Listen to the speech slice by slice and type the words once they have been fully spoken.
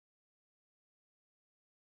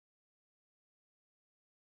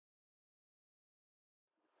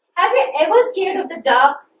Have you ever scared of the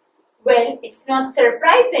dark? Well, it's not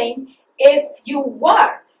surprising if you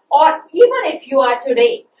were, or even if you are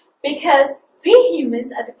today, because we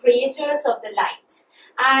humans are the creators of the light,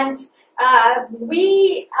 and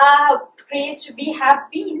we have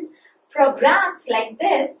been programmed like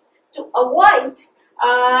this to avoid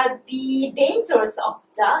the dangers of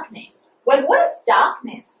darkness. Well, what is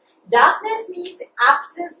darkness? Darkness means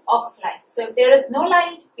absence of light. So if there is no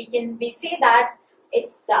light, we say that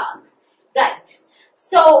it's dark, right?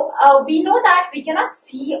 So we know that we cannot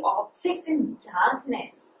see objects in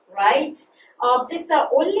darkness, right? Objects are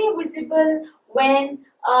only visible when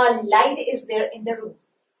light is there in the room,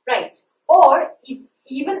 right? Or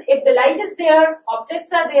even if the light is there,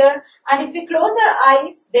 objects are there, and if we close our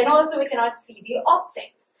eyes, then also we cannot see the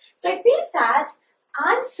object. So it means that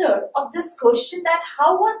answer of this question, that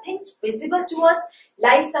how are things visible to us,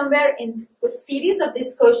 lies somewhere in the series of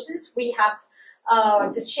these questions we have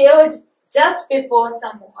just shared just before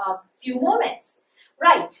some few moments,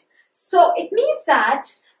 right? So it means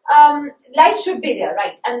that light should be there,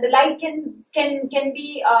 right? And the light can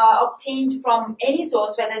be obtained from any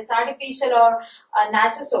source, whether it's artificial or a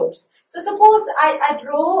natural source. So suppose I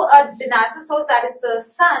draw the natural source, that is the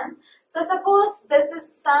sun. So suppose this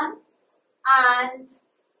is sun, and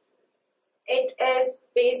it is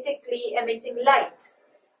basically emitting light,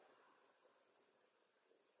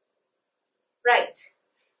 right?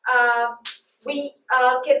 We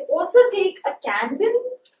can also take a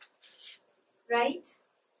candle, right?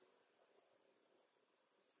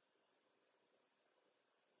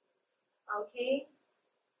 Okay,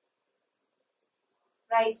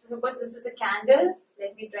 right, so suppose this is a candle.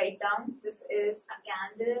 Let me write down, this is a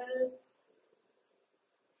candle,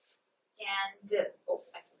 oh,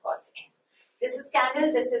 I forgot N. This is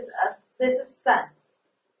candle, this is sun,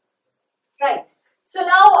 right? So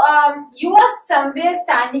now you are somewhere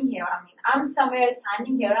standing here, I'm somewhere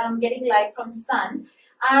standing here, and I'm getting light from sun,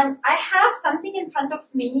 and I have something in front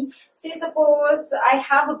of me. Say suppose I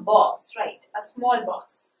have a box, right, a small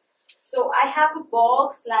box. So I have a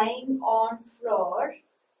box lying on floor,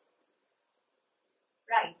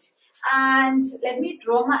 right, and let me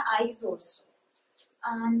draw my eyes also,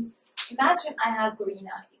 and imagine I have green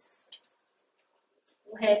eyes.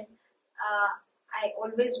 Well, I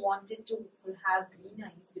always wanted to have green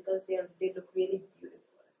eyes because they look really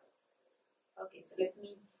beautiful. Okay, so let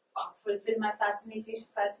me fulfill my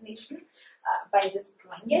fascination by just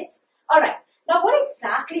drawing it. All right, now what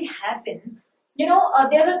exactly happened? You know,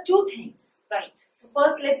 there are two things, right? So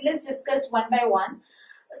first, let's discuss one by one.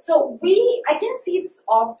 So I can see this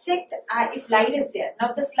object if light is there.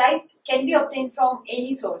 Now this light can be obtained from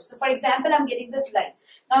any source. So for example, I'm getting this light.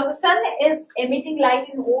 Now the sun is emitting light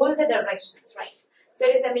in all the directions, right? So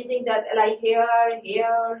it is emitting that light here,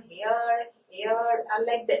 here, here, here, and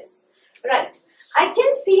like this, right? I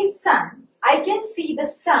can see sun. I can see the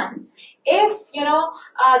sun if, you know,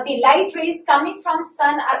 the light rays coming from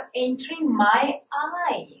sun are entering my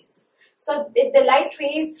eyes. So if the light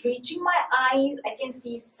rays reaching my eyes, I can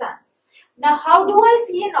see sun. Now how do I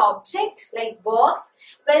see an object like box?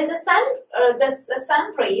 Well, the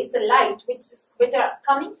sun rays, the light which are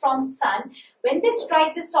coming from sun, when they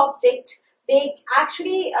strike this object, they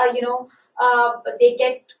actually they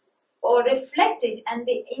get reflected and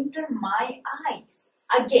they enter my eyes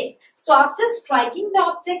again. So after striking the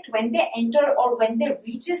object, when they enter or when they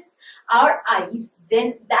reaches our eyes,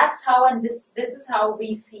 then that's how, and this is how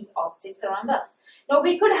we see objects around us. Now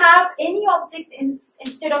we could have any object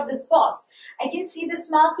instead of this box. I can see this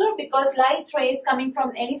marker because light rays coming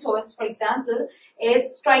from any source, for example,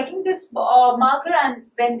 is striking this marker, and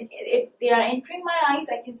if they are entering my eyes,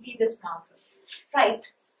 I can see this marker,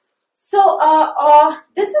 right? So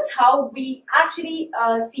this is how we actually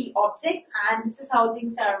see objects, and this is how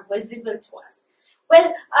things are visible to us.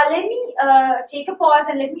 Well, let me take a pause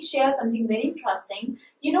and let me share something very interesting.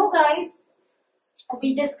 You know, guys,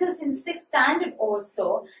 we discussed in the 6th standard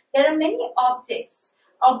also, there are many objects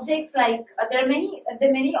like there are many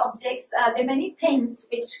objects, there are many things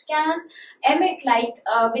which can emit light,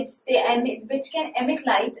 which can emit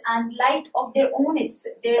light and light of their own. It's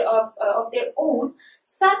of their own.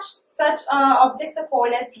 Such objects are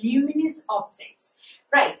called as luminous objects,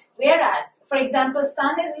 right? Whereas, for example,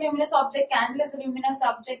 sun is a luminous object, candle is a luminous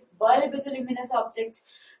object, bulb is a luminous object,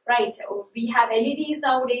 right? We have LEDs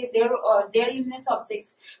nowadays, they're luminous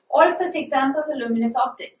objects. All such examples are luminous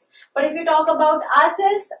objects. But if you talk about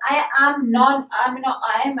ourselves, I am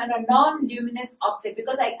a non-luminous object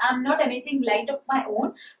because I am not emitting light of my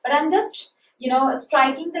own, but I'm just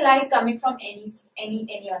striking the light coming from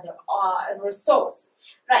any other source.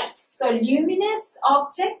 Right. So luminous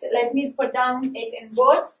object. Let me put down it in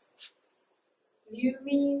words.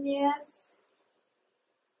 Luminous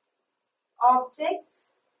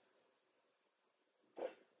objects,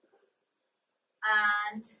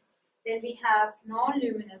 and then we have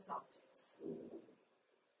non-luminous objects.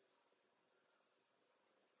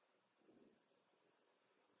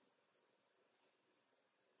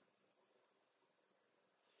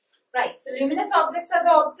 Right, so luminous objects are the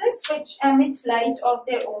objects which emit light of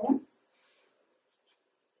their own.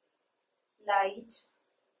 Light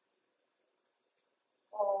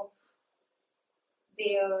of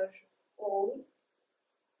their own.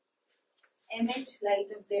 Emit light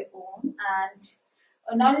of their own. And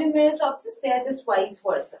non-luminous objects, they are just vice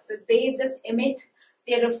versa. So they just emit,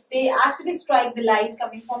 they actually strike the light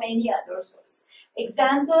coming from any other source.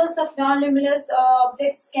 Examples of non-luminous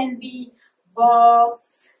objects can be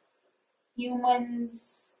bugs,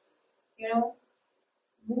 humans,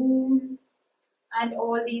 moon, and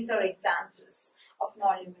all these are examples of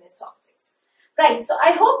non-luminous objects. Right, so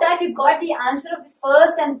I hope that you got the answer of the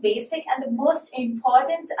first and basic and the most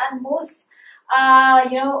important and most,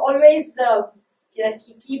 always which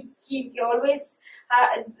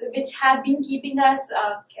have been keeping us,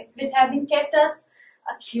 which have been kept us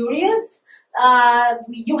curious.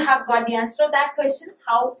 You have got the answer of that question,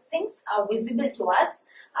 how things are visible to us.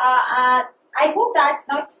 I hope that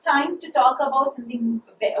now it's time to talk about something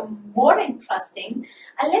more interesting,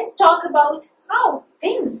 and let's talk about how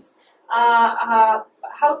things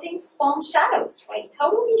form shadows, right?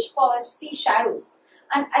 How do we see shadows?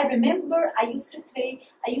 And I remember I used to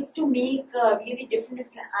make really different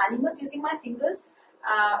animals using my fingers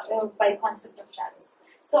by the concept of shadows.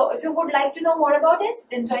 So if you would like to know more about it,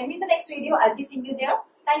 then join me in the next video. I'll be seeing you there.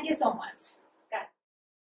 Thank you so much.